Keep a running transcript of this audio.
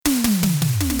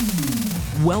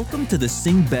Welcome to the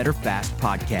Sing Better Fast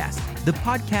podcast, the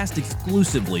podcast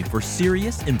exclusively for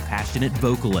serious and passionate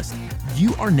vocalists.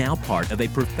 You are now part of a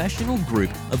professional group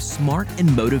of smart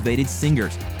and motivated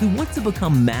singers who want to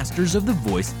become masters of the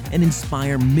voice and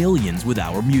inspire millions with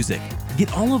our music.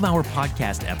 Get all of our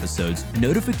podcast episodes,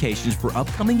 notifications for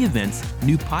upcoming events,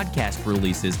 new podcast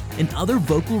releases, and other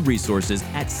vocal resources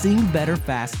at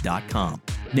singbetterfast.com.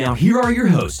 Now here are your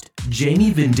hosts,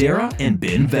 Jamie Vendera and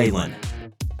Ben Valen.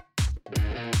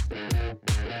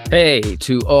 Hey,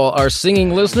 to all our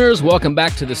singing listeners, welcome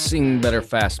back to the Sing Better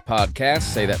Fast podcast.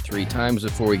 Say that 3 times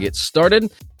before we get started.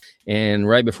 And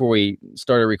right before we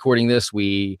started recording this,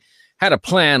 we had a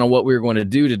plan on what we were going to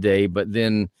do today, but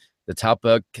then the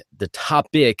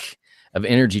topic of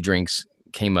energy drinks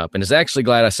came up. And it's actually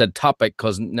glad I said topic,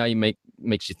 because now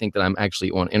makes you think that I'm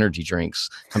actually on energy drinks.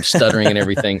 I'm stuttering and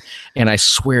everything. And I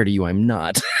swear to you, I'm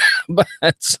not. But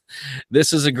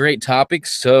this is a great topic,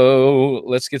 so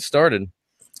let's get started.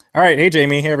 All right. Hey,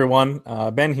 Jamie. Hey, everyone.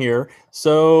 Ben here.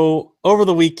 So over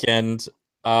the weekend,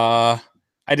 I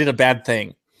did a bad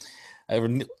thing.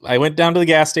 I went down to the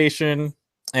gas station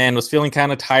and was feeling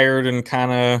kind of tired and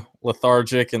kind of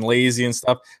lethargic and lazy and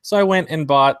stuff. So I went and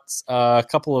bought a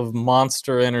couple of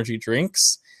Monster energy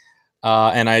drinks.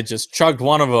 And I just chugged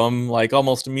one of them like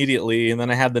almost immediately. And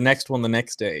then I had the next one the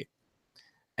next day.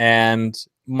 And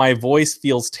my voice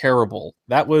feels terrible.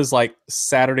 That was like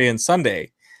Saturday and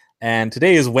Sunday. And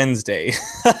today is Wednesday,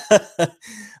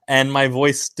 and my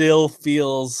voice still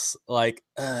feels like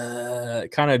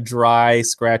kind of dry,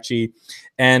 scratchy.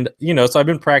 And, so I've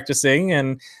been practicing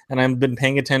and I've been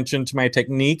paying attention to my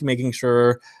technique, making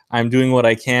sure I'm doing what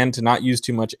I can to not use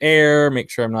too much air, make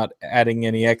sure I'm not adding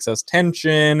any excess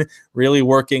tension, really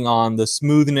working on the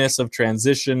smoothness of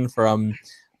transition from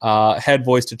head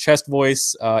voice to chest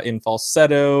voice in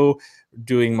falsetto,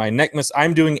 doing my neck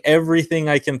I'm doing everything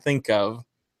I can think of.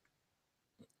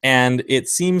 And it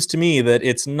seems to me that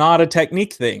it's not a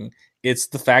technique thing. It's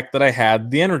the fact that I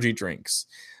had the energy drinks.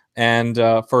 And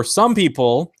for some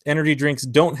people, energy drinks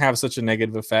don't have such a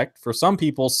negative effect. For some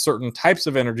people, certain types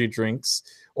of energy drinks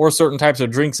or certain types of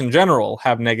drinks in general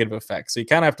have negative effects. So you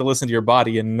kind of have to listen to your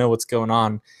body and know what's going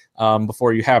on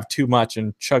before you have too much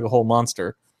and chug a whole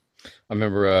Monster. I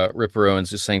remember Ripper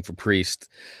Owens just saying for Priest.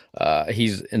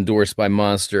 He's endorsed by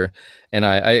Monster, and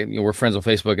we're friends on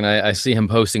Facebook, and I see him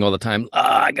posting all the time.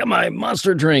 I got my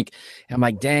Monster drink. And I'm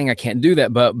like, dang, I can't do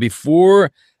that. But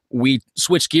before we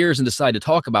switch gears and decide to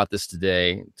talk about this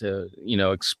today, to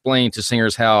explain to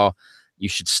singers how you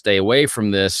should stay away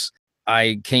from this,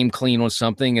 I came clean on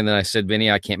something, and then I said, Vinny,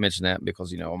 I can't mention that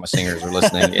because all my singers are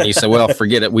listening. And he said, well,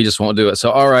 forget it. We just won't do it. So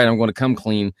all right, I'm going to come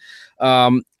clean.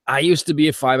 I used to be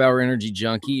a 5-hour energy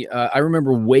junkie. I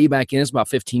remember way back in, it's about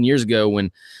 15 years ago when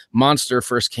Monster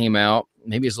first came out.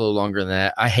 Maybe it's a little longer than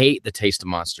that. I hate the taste of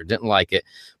Monster. Didn't like it.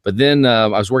 But then I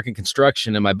was working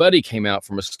construction, and my buddy came out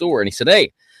from a store, and he said,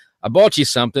 hey, I bought you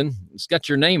something. It's got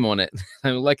your name on it.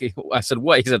 I said,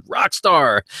 what? He said,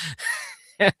 Rockstar.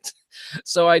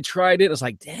 So I tried it. I was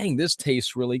like, dang, this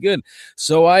tastes really good.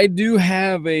 So I do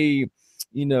have a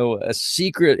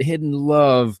secret hidden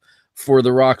love for the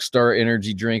Rockstar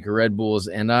energy drink or Red Bulls.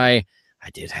 And I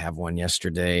did have one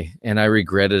yesterday, and I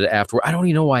regretted it afterward. I don't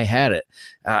even know why I had it.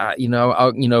 I'm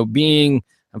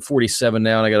 47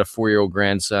 now, and I got a 4-year-old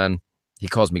grandson. He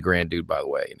calls me grand dude, by the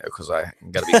way, because I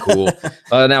got to be cool.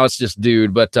 Now it's just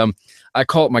dude. But I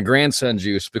call it my grandson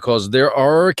juice because there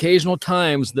are occasional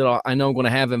times that I know I'm going to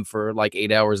have him for like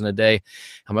 8 hours in a day.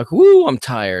 I'm like, woo, I'm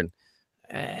tired.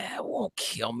 It won't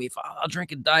kill me if I'll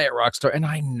drink a Diet Rockstar. And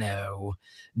I know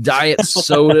diet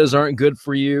sodas aren't good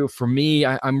for you. For me,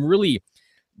 I'm really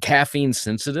caffeine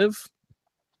sensitive.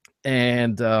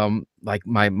 And like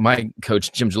my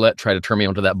coach, Jim Gillette, tried to turn me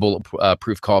onto that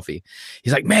bulletproof coffee.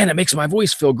 He's like, man, it makes my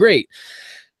voice feel great.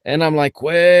 And I'm like,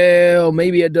 well,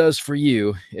 maybe it does for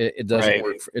you. It doesn't right.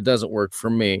 work. It doesn't work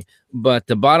for me. But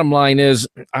the bottom line is,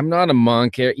 I'm not a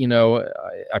monk. I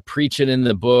preach it in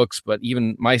the books, but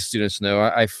even my students know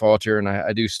I falter and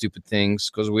I do stupid things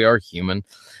because we are human.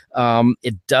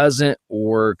 It doesn't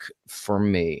work for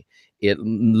me. It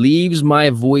leaves my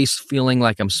voice feeling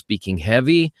like I'm speaking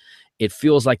heavy. It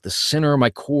feels like the center of my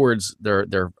chords, they're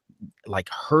like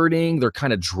hurting. They're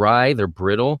kind of dry. They're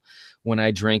brittle when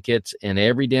I drink it. And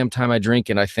every damn time I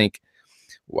drink it, I think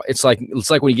it's like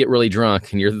when you get really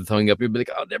drunk and you're throwing up, you'll be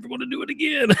like, I'll never want to do it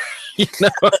again.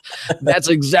 That's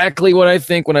exactly what I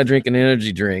think when I drink an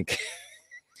energy drink.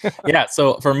 Yeah.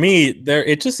 So for me,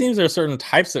 it just seems there are certain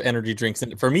types of energy drinks.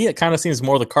 And for me, it kind of seems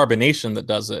more the carbonation that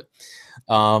does it.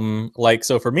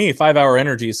 So for me, 5-hour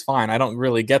energy is fine. I don't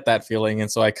really get that feeling.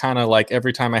 And so I kind of like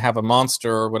every time I have a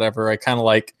Monster or whatever, I kind of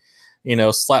like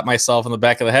slap myself in the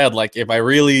back of the head. Like if I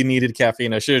really needed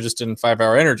caffeine, I should have just done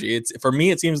 5-hour energy. It's for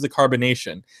me, it seems the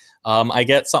carbonation. I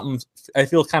get something, I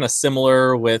feel kind of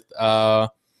similar with,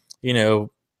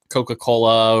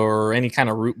 Coca-Cola or any kind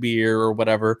of root beer or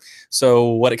whatever. So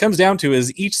what it comes down to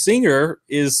is each singer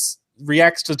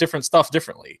reacts to different stuff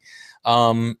differently.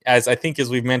 As I think, as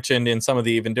we've mentioned in some of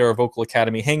the Vendera Vocal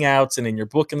Academy hangouts and in your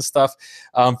book and stuff,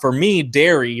 for me,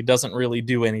 dairy doesn't really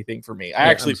do anything for me. I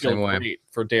actually feel great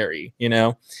for dairy,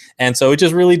 and so it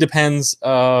just really depends,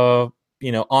 on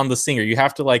the singer. You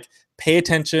have to like pay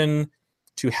attention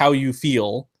to how you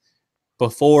feel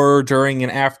before, during,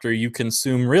 and after you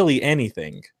consume really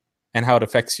anything, and how it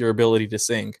affects your ability to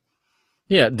sing.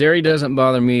 Yeah, dairy doesn't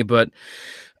bother me, but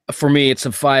for me, it's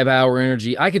a 5-hour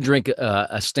energy. I could drink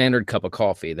a standard cup of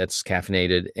coffee that's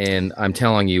caffeinated, and I'm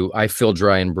telling you, I feel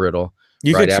dry and brittle.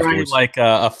 You right could try afterwards. like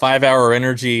a 5-hour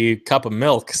energy cup of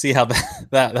milk. See how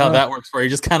that works for you.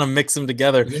 Just kind of mix them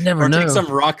together. You never or know. Take some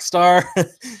Rockstar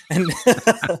and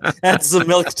add some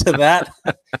milk to that.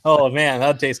 Oh man,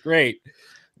 that'd taste great.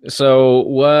 So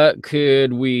what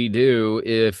could we do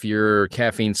if you're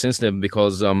caffeine sensitive?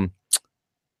 Because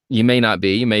you may not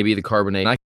be. You may be the carbonate.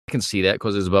 I can see that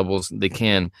because those bubbles, they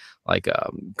can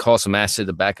cause some acid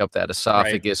to back up that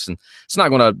esophagus. Right. And it's not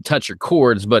going to touch your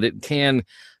cords, but it can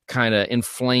kind of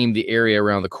inflame the area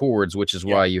around the cords, which is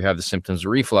why you have the symptoms of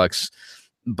reflux.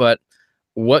 But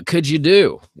what could you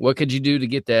do? What could you do to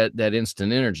get that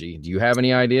instant energy? Do you have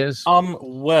any ideas?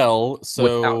 Well,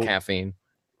 so without caffeine.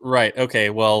 Right.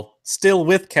 Okay. Well, still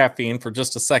with caffeine for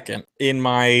just a second. In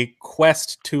my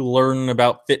quest to learn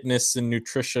about fitness and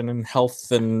nutrition and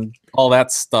health and all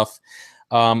that stuff,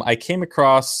 I came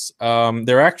across,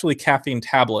 there are actually caffeine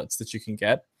tablets that you can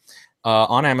get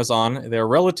on Amazon. They're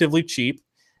relatively cheap,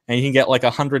 and you can get like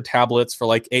 100 tablets for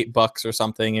like $8 or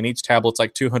something. And each tablet's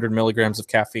like 200 milligrams of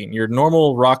caffeine. Your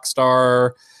normal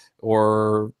Rockstar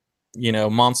or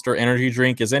Monster energy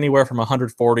drink is anywhere from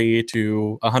 140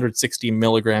 to 160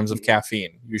 milligrams of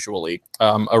caffeine, usually.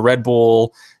 A Red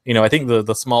Bull, I think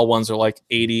the small ones are like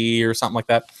 80 or something like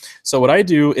that. So what I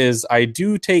do is I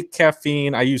do take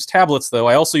caffeine. I use tablets, though.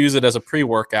 I also use it as a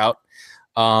pre-workout.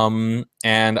 And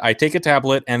I take a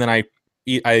tablet, and then I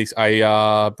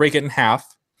break it in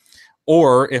half.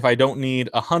 Or if I don't need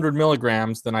 100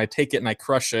 milligrams, then I take it and I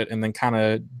crush it and then kind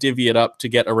of divvy it up to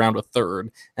get around a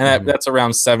third. And that's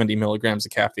around 70 milligrams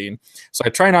of caffeine. So I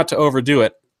try not to overdo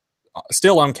it.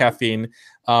 Still on caffeine.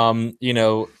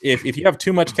 If you have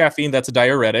too much caffeine, that's a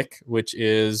diuretic, which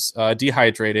is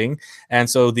dehydrating. And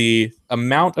so the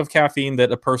amount of caffeine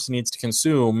that a person needs to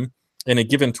consume in a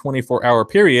given 24-hour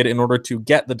period in order to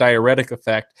get the diuretic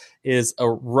effect is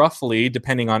roughly,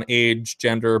 depending on age,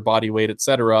 gender, body weight,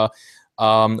 etc.,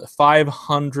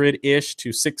 500-ish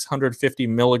to 650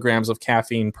 milligrams of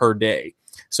caffeine per day.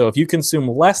 So if you consume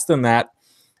less than that,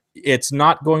 it's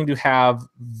not going to have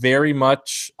very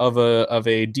much of a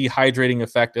dehydrating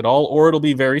effect at all, or it'll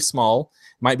be very small.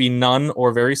 It might be none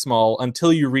or very small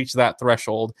until you reach that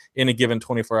threshold in a given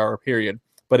 24-hour period.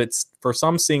 But it's, for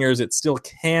some singers, it still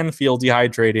can feel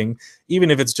dehydrating, even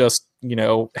if it's just,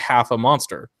 half a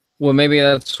Monster. Well, maybe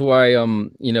that's why,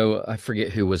 I forget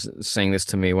who was saying this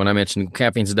to me when I mentioned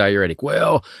caffeine's a diuretic.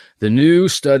 Well, the new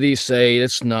studies say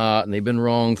it's not, and they've been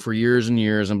wrong for years and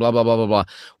years, and blah, blah, blah, blah, blah.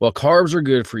 Well, carbs are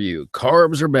good for you.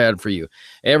 Carbs are bad for you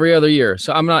every other year.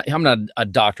 So I'm not a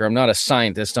doctor. I'm not a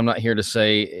scientist. I'm not here to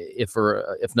say if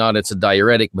not, it's a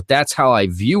diuretic, but that's how I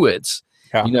view it.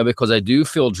 Yeah. Because I do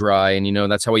feel dry,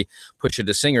 and, that's how we push it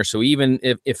to singer. So even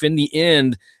if in the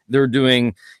end they're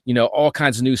doing, all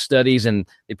kinds of new studies and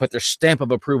they put their stamp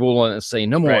of approval on it and say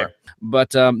no more. Right.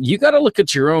 But you got to look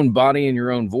at your own body and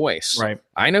your own voice. Right.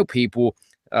 I know people,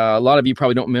 a lot of you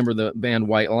probably don't remember the band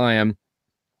White Lion.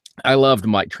 I loved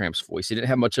Mike Tramp's voice. He didn't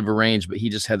have much of a range, but he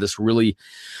just had this really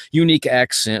unique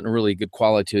accent and really good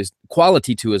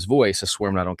quality to his voice. I swear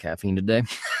I'm not on caffeine today.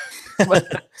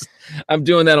 I'm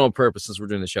doing that on purpose since we're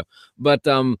doing the show. But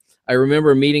I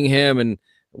remember meeting him, and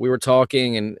we were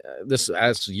talking, and this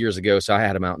was years ago, so I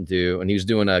had a Mountain Dew, and he was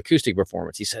doing an acoustic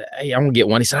performance. He said, "Hey, I'm going to get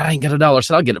one." He said, "I ain't got $1." I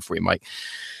said, "I'll get it for you, Mike."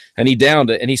 And he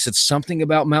downed it, and he said, "Something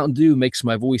about Mountain Dew makes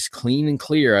my voice clean and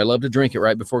clear. I love to drink it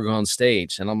right before going on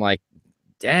stage." And I'm like,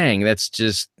 dang, that's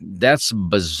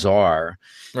bizarre.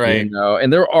 Right.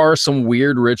 And there are some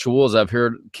weird rituals. I've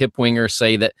heard Kip Winger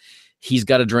say that he's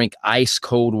got to drink ice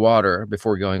cold water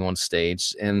before going on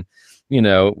stage. And,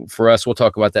 for us, we'll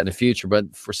talk about that in the future,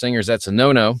 but for singers, that's a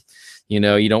no-no. You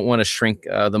don't want to shrink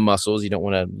the muscles. You don't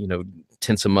want to,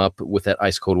 tense them up with that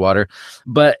ice cold water,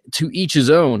 but to each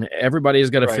his own. Everybody's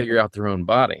got to figure out their own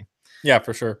body. Yeah,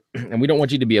 for sure. And we don't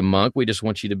want you to be a monk. We just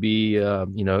want you to be,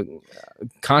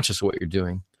 conscious of what you're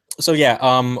doing. So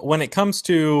yeah, when it comes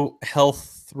to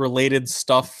health related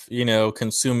stuff,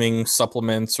 consuming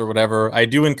supplements or whatever, I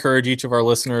do encourage each of our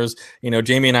listeners.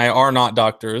 Jamie and I are not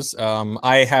doctors.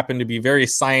 I happen to be very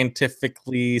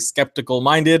scientifically skeptical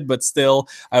minded, but still,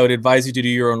 I would advise you to do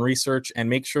your own research and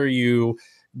make sure you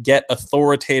get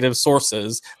authoritative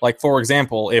sources. Like, for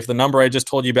example, if the number I just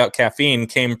told you about caffeine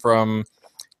came from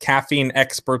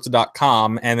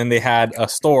caffeineexperts.com and then they had a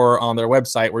store on their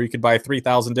website where you could buy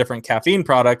 3,000 different caffeine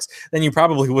products, then you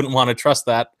probably wouldn't want to trust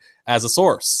that as a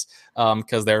source,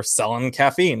 because they're selling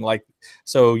caffeine.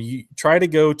 So you try to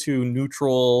go to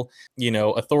neutral,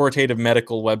 authoritative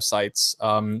medical websites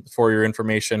for your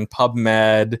information,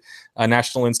 PubMed,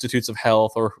 National Institutes of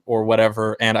Health, or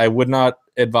whatever. And I would not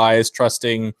advise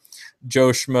trusting Joe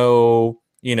Schmo,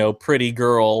 pretty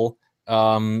girl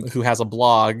who has a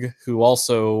blog, who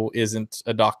also isn't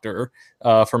a doctor,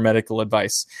 for medical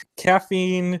advice.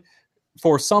 Caffeine,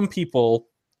 for some people,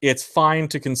 it's fine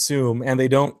to consume and they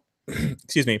don't,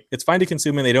 excuse me, it's fine to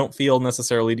consume and they don't feel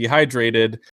necessarily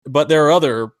dehydrated, but there are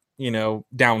other,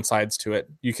 downsides to it.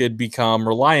 You could become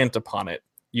reliant upon it.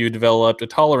 You developed a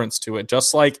tolerance to it,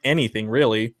 just like anything,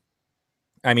 really.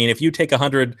 I mean, if you take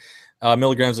 100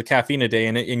 milligrams of caffeine a day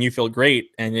and you feel great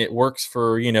and it works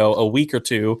for, a week or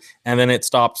two, and then it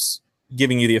stops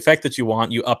giving you the effect that you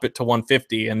want, you up it to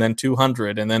 150 and then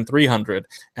 200 and then 300.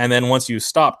 And then once you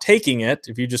stop taking it,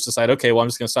 if you just decide, okay, well, I'm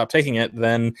just going to stop taking it,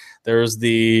 then there's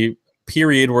the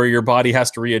period where your body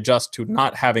has to readjust to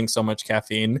not having so much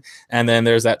caffeine, and then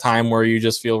there's that time where you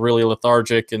just feel really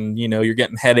lethargic and you're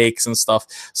getting headaches and stuff.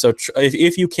 So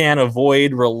if you can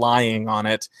avoid relying on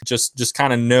it, just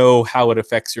kind of know how it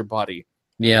affects your body.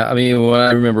 Yeah, I mean, when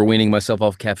I remember weaning myself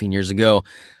off caffeine years ago,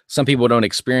 some people don't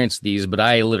experience these, but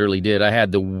I literally did. I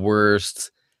had the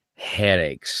worst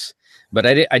headaches, but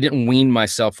I didn't wean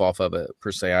myself off of it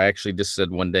per se. I actually just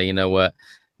said one day, you know what?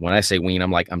 When I say wean,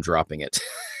 I'm dropping it.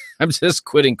 I'm just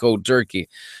quitting cold turkey.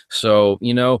 So,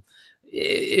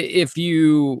 if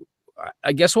you,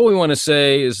 I guess what we want to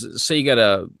say is, say you got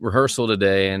a rehearsal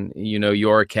today and, you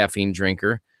are a caffeine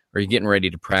drinker or you're getting ready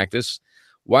to practice.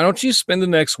 Why don't you spend the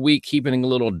next week keeping a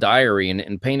little diary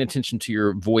and paying attention to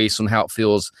your voice and how it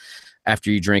feels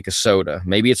after you drink a soda?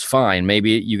 Maybe it's fine.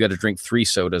 Maybe you got to drink 3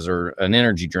 sodas or an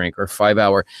energy drink or 5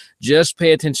 hour. Just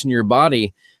pay attention to your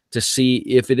body to see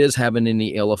if it is having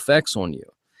any ill effects on you.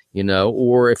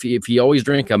 Or if you always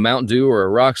drink a Mountain Dew or a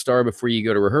Rockstar before you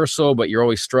go to rehearsal, but you're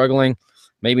always struggling,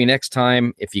 maybe next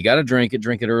time, if you got to drink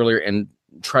it earlier and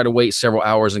try to wait several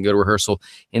hours and go to rehearsal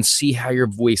and see how your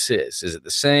voice is. Is it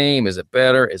the same? Is it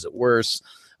better? Is it worse?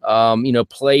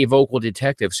 Play vocal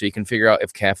detective so you can figure out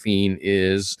if caffeine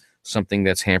is something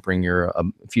that's hampering your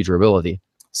future ability.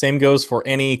 Same goes for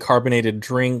any carbonated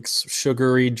drinks,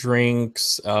 sugary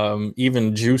drinks,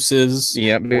 even juices.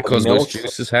 Yeah, because those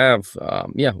juices have,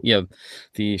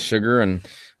 the sugar and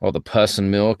all the pus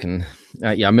and milk. And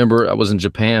I remember I was in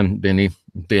Japan,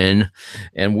 Ben,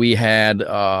 and we had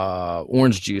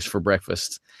orange juice for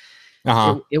breakfast.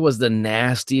 It was the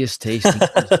nastiest tasting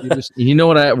juice. You know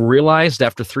what I realized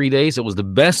after 3 days? It was the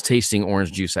best tasting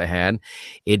orange juice I had.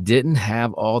 It didn't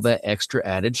have all that extra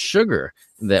added sugar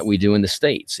that we do in the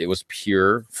States. It was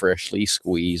pure, freshly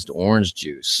squeezed orange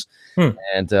juice.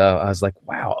 And I was like,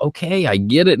 wow, okay, I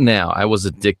get it now. I was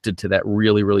addicted to that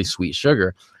really, really sweet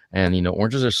sugar. And,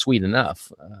 oranges are sweet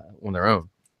enough on their own.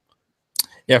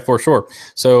 Yeah, for sure.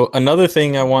 So another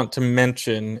thing I want to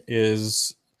mention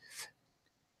is,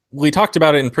 we talked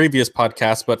about it in previous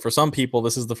podcasts, but for some people,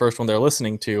 this is the first one they're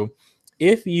listening to.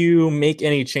 If you make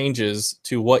any changes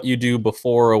to what you do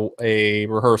before a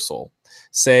rehearsal,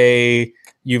 say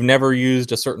you've never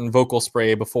used a certain vocal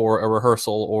spray before a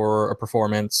rehearsal or a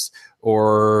performance,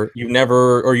 or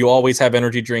you always have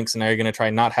energy drinks and now you're going to try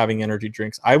not having energy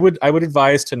drinks, I would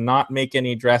advise to not make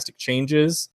any drastic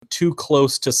changes too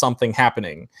close to something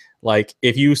happening. Like,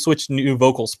 if you switch new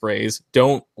vocal sprays,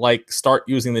 don't start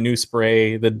using the new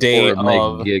spray the day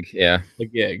of the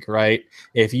gig, right?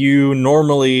 If you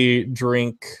normally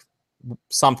drink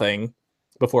something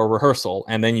before rehearsal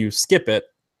and then you skip it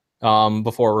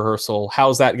before rehearsal,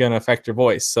 how's that going to affect your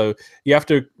voice? So you have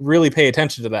to really pay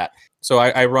attention to that. So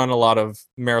I run a lot of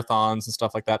marathons and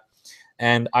stuff like that,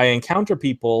 and I encounter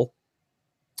people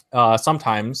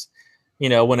sometimes,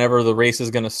 whenever the race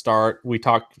is going to start, we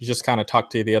talk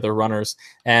to the other runners.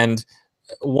 And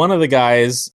one of the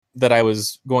guys that I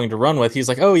was going to run with, he's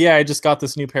like, oh yeah, I just got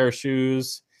this new pair of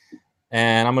shoes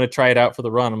and I'm going to try it out for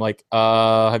the run. I'm like,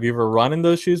 have you ever run in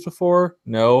those shoes before?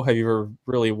 No. Have you ever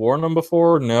really worn them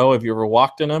before? No. Have you ever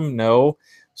walked in them? No.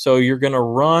 So you're going to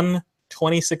run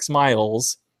 26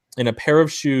 miles in a pair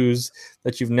of shoes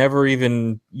that you've never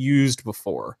even used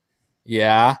before.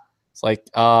 Yeah. It's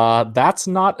like, that's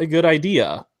not a good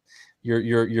idea.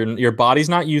 Your body's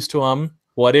not used to them.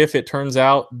 What if it turns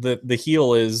out that the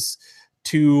heel is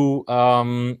too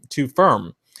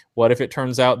firm? What if it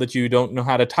turns out that you don't know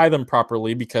how to tie them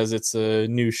properly because it's a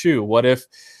new shoe? What if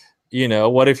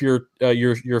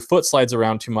your foot slides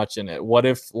around too much in it? What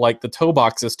if like the toe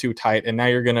box is too tight and now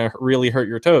you're gonna really hurt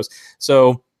your toes?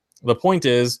 So the point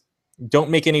is,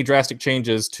 don't make any drastic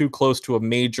changes too close to a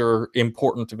major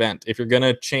important event. If you're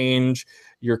gonna change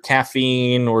your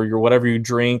caffeine or your whatever you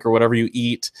drink or whatever you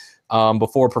eat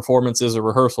before performances or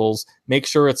rehearsals, make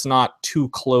sure it's not too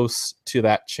close to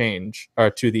that change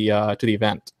or to the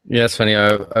event. Yeah, it's funny.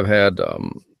 I've had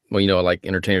like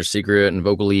Entertainer's Secret and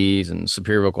Vocalese and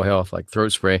Superior Vocal Health, like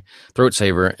Throat Spray, Throat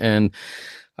Saver, and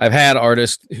I've had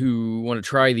artists who want to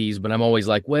try these, but I'm always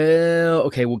like, well,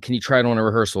 okay, well, can you try it on a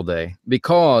rehearsal day?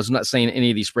 Because I'm not saying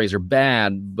any of these sprays are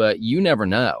bad, but you never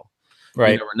know.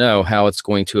 Right. You never know how it's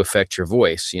going to affect your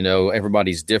voice.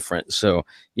 Everybody's different. So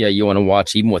yeah, you want to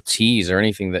watch even with teas or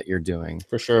anything that you're doing.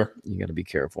 For sure. You got to be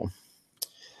careful.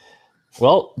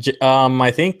 Well,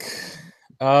 I think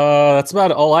that's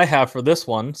about all I have for this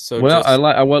one. So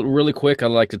really quick, I'd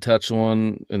like to touch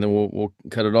on, and then we'll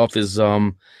cut it off, is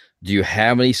do you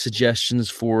have any suggestions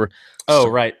for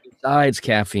right, besides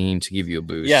caffeine to give you a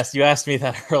boost? Yes, you asked me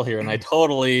that earlier, and I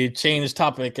totally changed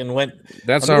topic and went.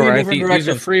 That's all right. These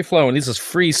are free flowing. This is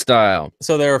freestyle.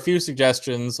 So there are a few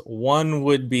suggestions. One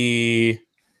would be,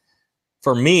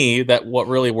 for me, that what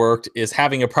really worked is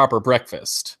having a proper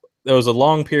breakfast. There was a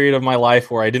long period of my life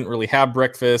where I didn't really have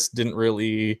breakfast, didn't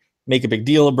really make a big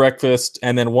deal of breakfast,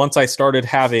 and then once I started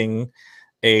having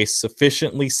a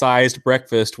sufficiently sized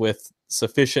breakfast with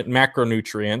sufficient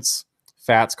macronutrients,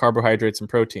 fats, carbohydrates, and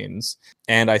proteins,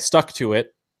 and I stuck to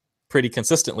it pretty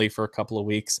consistently for a couple of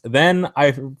weeks. Then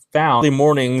I found the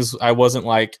mornings I wasn't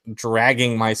like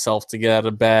dragging myself to get out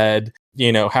of bed,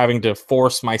 having to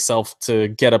force myself to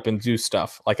get up and do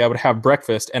stuff. Like I would have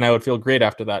breakfast and I would feel great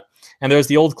after that. And there's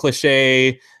the old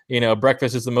cliche,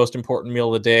 breakfast is the most important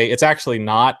meal of the day. It's actually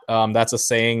not. That's a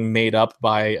saying made up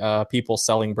by people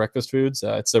selling breakfast foods.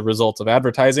 It's a result of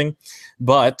advertising.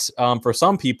 But for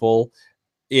some people,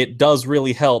 it does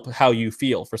really help how you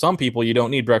feel. For some people, you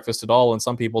don't need breakfast at all, and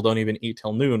some people don't even eat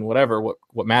till noon, whatever.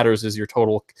 What matters is your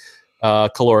total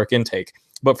caloric intake.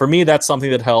 But for me, that's something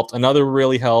that helped. Another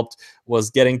really helped was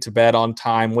getting to bed on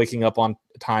time, waking up on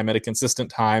time at a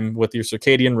consistent time with your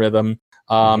circadian rhythm.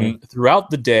 Throughout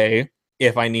the day,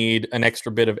 if I need an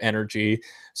extra bit of energy,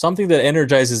 something that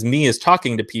energizes me is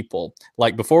talking to people.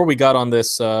 Like before we got on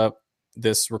this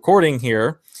recording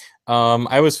here,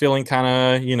 I was feeling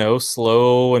kind of,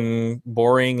 slow and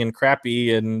boring and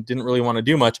crappy and didn't really want to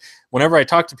do much. Whenever I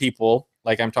talk to people,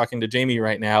 like I'm talking to Jamie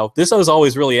right now, this was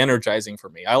always really energizing for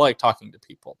me. I like talking to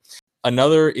people.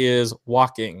 Another is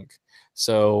walking.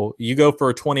 So you go for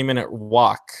a 20-minute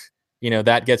walk,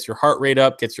 that gets your heart rate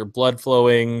up, gets your blood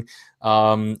flowing.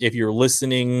 If you're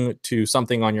listening to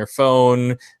something on your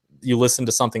phone, you listen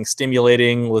to something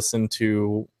stimulating, listen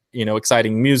to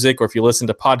exciting music, or if you listen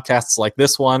to podcasts like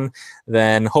this one,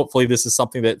 then hopefully this is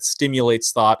something that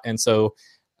stimulates thought. And so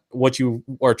what you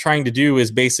are trying to do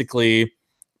is basically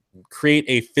create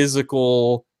a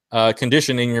physical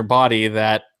condition in your body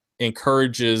that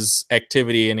encourages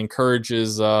activity and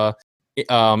encourages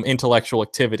intellectual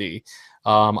activity.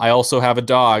 I also have a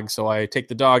dog, so I take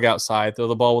the dog outside, throw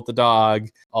the ball with the dog.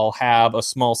 I'll have a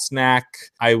small snack.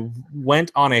 I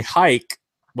went on a hike.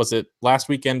 Was it last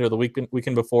weekend or the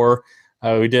weekend before?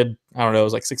 We did, I don't know, it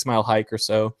was like 6-mile hike or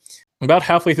so. About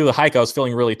halfway through the hike, I was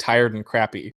feeling really tired and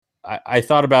crappy. I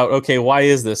thought about, okay, why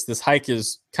is this? This hike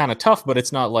is kind of tough, but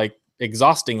it's not like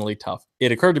exhaustingly tough.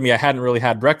 It occurred to me I hadn't really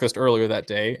had breakfast earlier that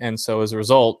day. And so as a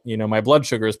result, my blood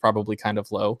sugar is probably kind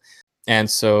of low. And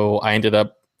so I ended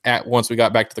up, once we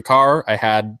got back to the car, I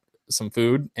had some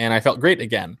food and I felt great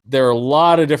again. There are a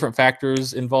lot of different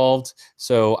factors involved.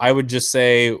 So I would just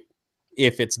say,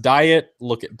 if it's diet,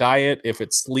 look at diet. If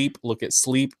it's sleep, look at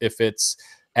sleep. If it's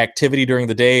activity during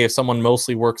the day, if someone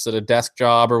mostly works at a desk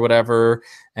job or whatever,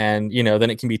 and then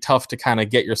it can be tough to kind of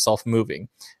get yourself moving.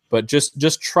 But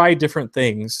just try different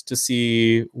things to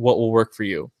see what will work for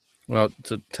you. Well,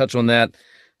 to touch on that,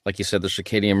 like you said, the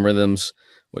circadian rhythms,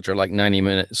 which are like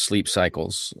 90-minute sleep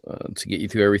cycles to get you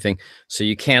through everything. So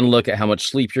you can look at how much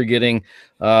sleep you're getting.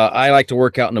 I like to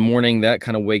work out in the morning. That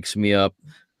kind of wakes me up.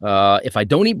 If I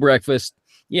don't eat breakfast,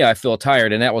 I feel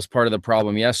tired. And that was part of the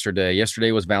problem yesterday.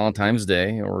 Yesterday was Valentine's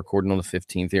Day. We're recording on the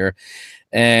 15th here.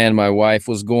 And my wife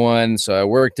was going. So I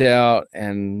worked out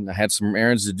and I had some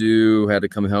errands to do. Had to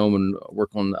come home and work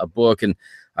on a book. And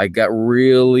I got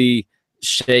really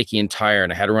shaky and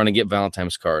tired. I had to run and get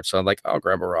Valentine's cards. So I'm like, I'll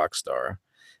grab a rock star.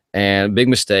 And big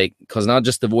mistake, because not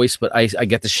just the voice, but I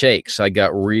get the shakes. I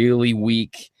got really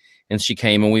weak. And she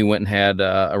came and we went and had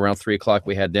around 3:00.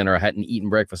 We had dinner. I hadn't eaten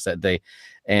breakfast that day.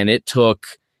 And it took,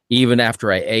 even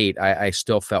after I ate, I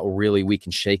still felt really weak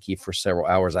and shaky for several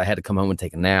hours. I had to come home and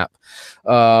take a nap.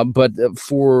 But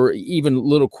for even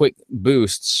little quick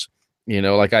boosts,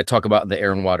 like I talk about the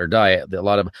air and water diet, a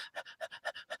lot of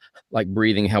like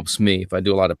breathing helps me if I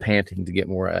do a lot of panting to get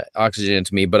more oxygen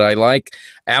into me. But I like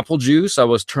apple juice. I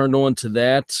was turned on to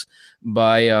that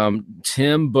by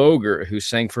Tim Boger, who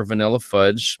sang for Vanilla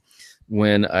Fudge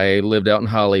when I lived out in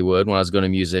Hollywood, when I was going to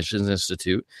Musicians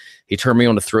Institute. He turned me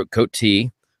on to throat coat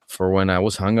tea for when I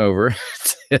was hungover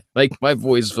to make my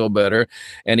voice feel better.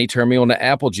 And he turned me on to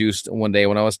apple juice one day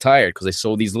when I was tired, because they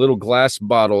sold these little glass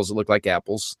bottles that look like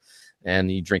apples.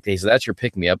 And you drink these. So that's your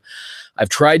pick-me-up. I've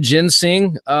tried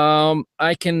ginseng. A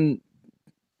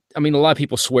lot of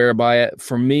people swear by it.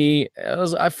 For me,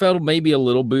 I felt maybe a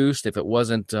little boost if it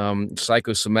wasn't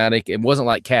psychosomatic. It wasn't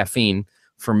like caffeine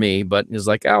for me, but it's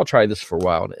like, I'll try this for a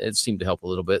while. It seemed to help a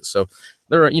little bit. So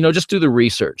there are, just do the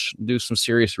research, do some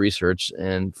serious research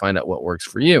and find out what works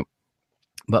for you.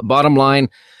 But bottom line,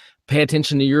 pay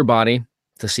attention to your body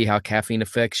to see how caffeine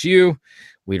affects you.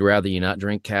 We'd rather you not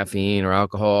drink caffeine or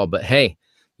alcohol, but hey,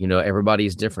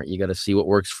 everybody's different. You got to see what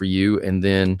works for you and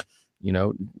then,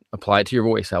 apply it to your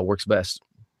voice, how it works best.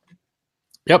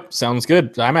 Yep. Sounds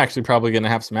good. I'm actually probably going to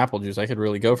have some apple juice. I could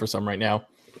really go for some right now.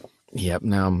 Yep.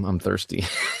 Now I'm thirsty.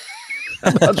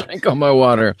 I'll drink all my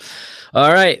water.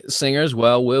 All right, singers.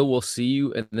 Well, we'll see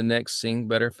you in the next Sing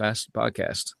Better Fast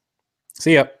podcast.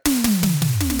 See ya.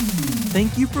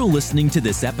 Thank you for listening to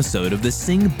this episode of the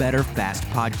Sing Better Fast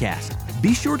podcast.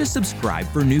 Be sure to subscribe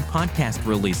for new podcast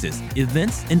releases,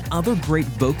 events, and other great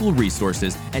vocal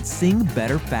resources at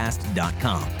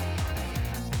singbetterfast.com.